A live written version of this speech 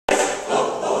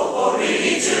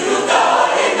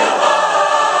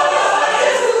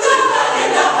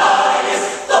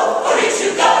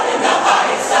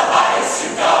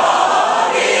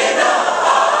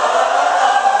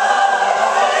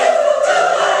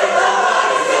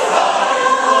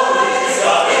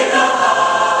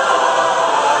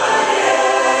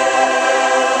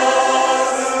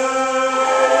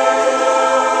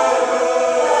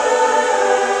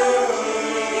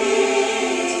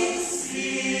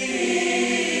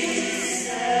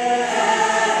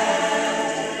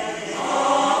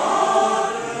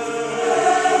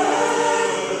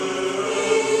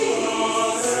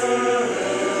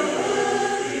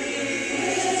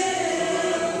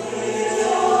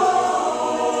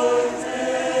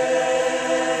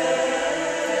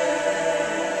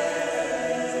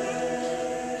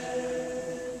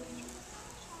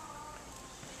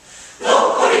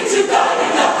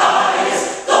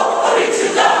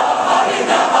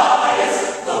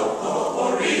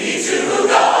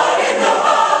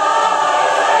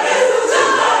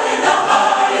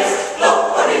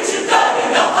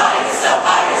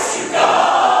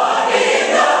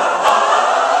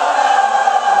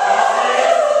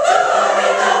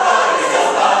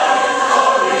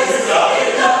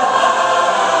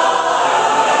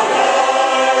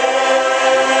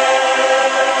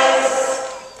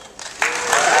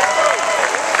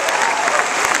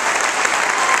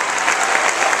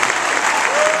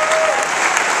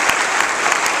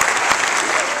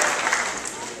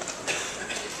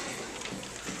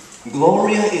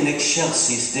Gloria in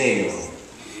excelsis Deo.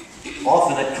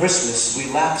 Often at Christmas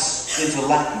we lapse into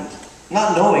Latin,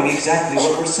 not knowing exactly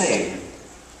what we're saying.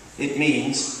 It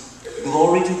means,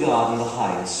 glory to God in the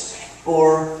highest,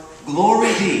 or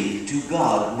glory be to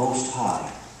God most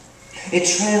high. It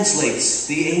translates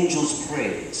the angel's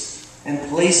praise and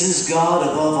places God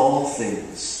above all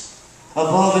things,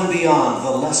 above and beyond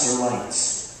the lesser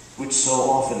lights which so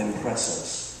often impress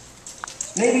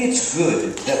us. Maybe it's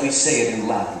good that we say it in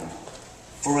Latin,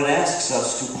 for it asks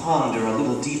us to ponder a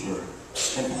little deeper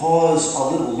and pause a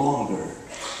little longer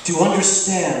to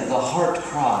understand the heart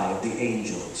cry of the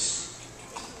angels.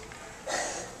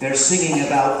 They're singing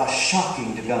about a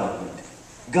shocking development,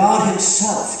 God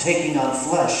himself taking on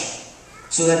flesh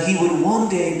so that he would one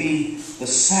day be the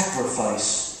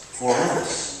sacrifice for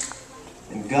us,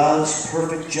 and God's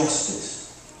perfect justice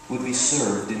would be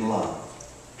served in love.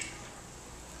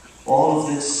 All of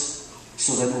this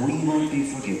so that we might be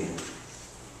forgiven.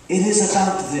 It is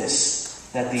about this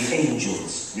that the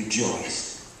angels rejoiced.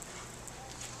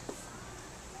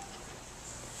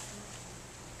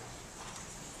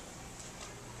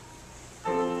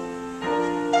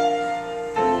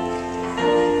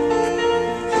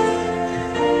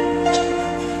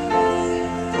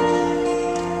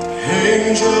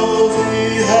 Angels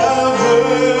we have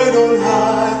heard on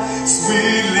high,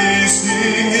 sweetly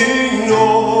singing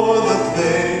o'er the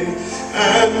plain,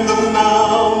 and the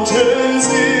mountains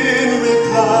in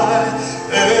reply,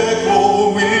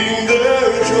 echoing their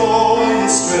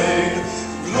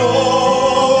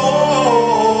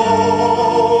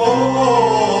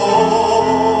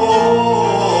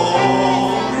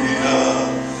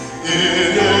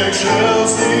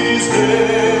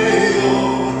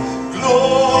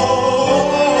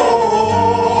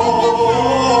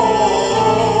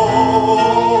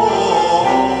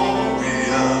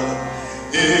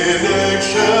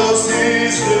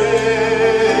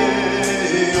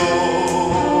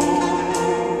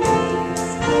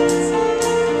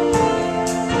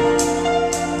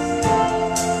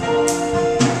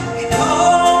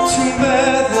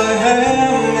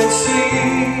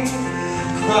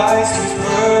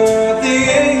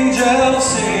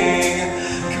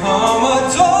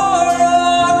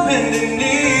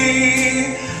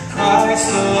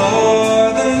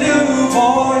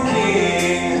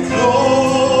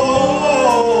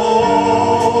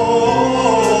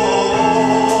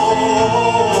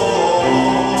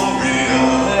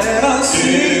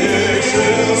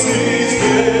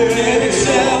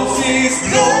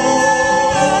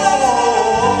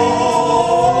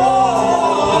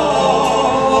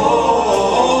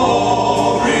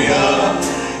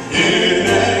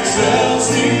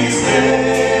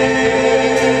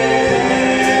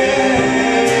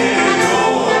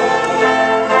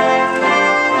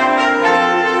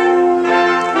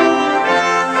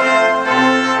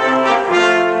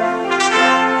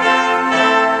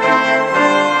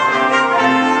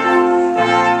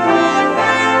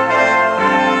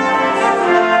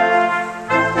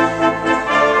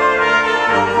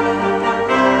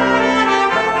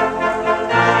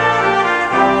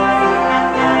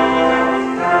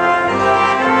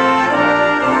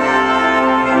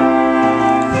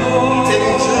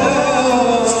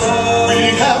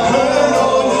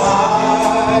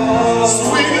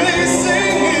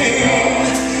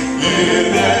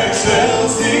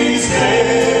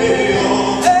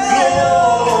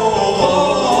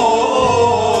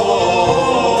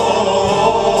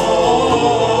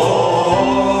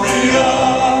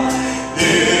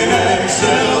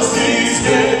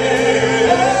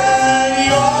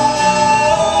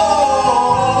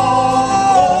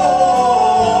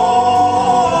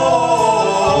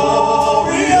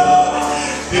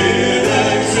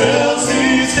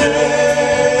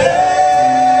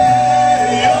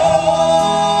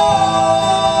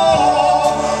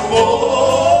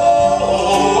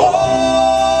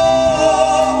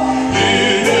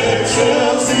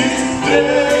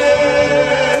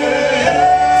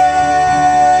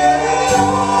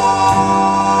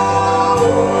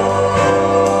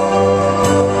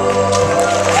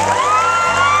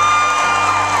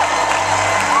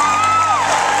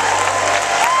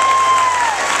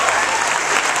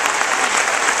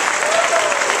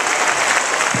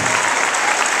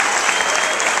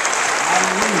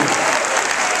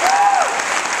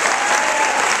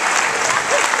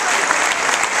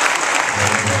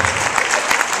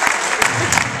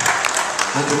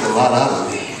took a lot out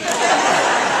of me.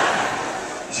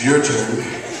 It's your turn.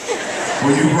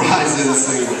 Will you rise and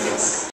sing with us?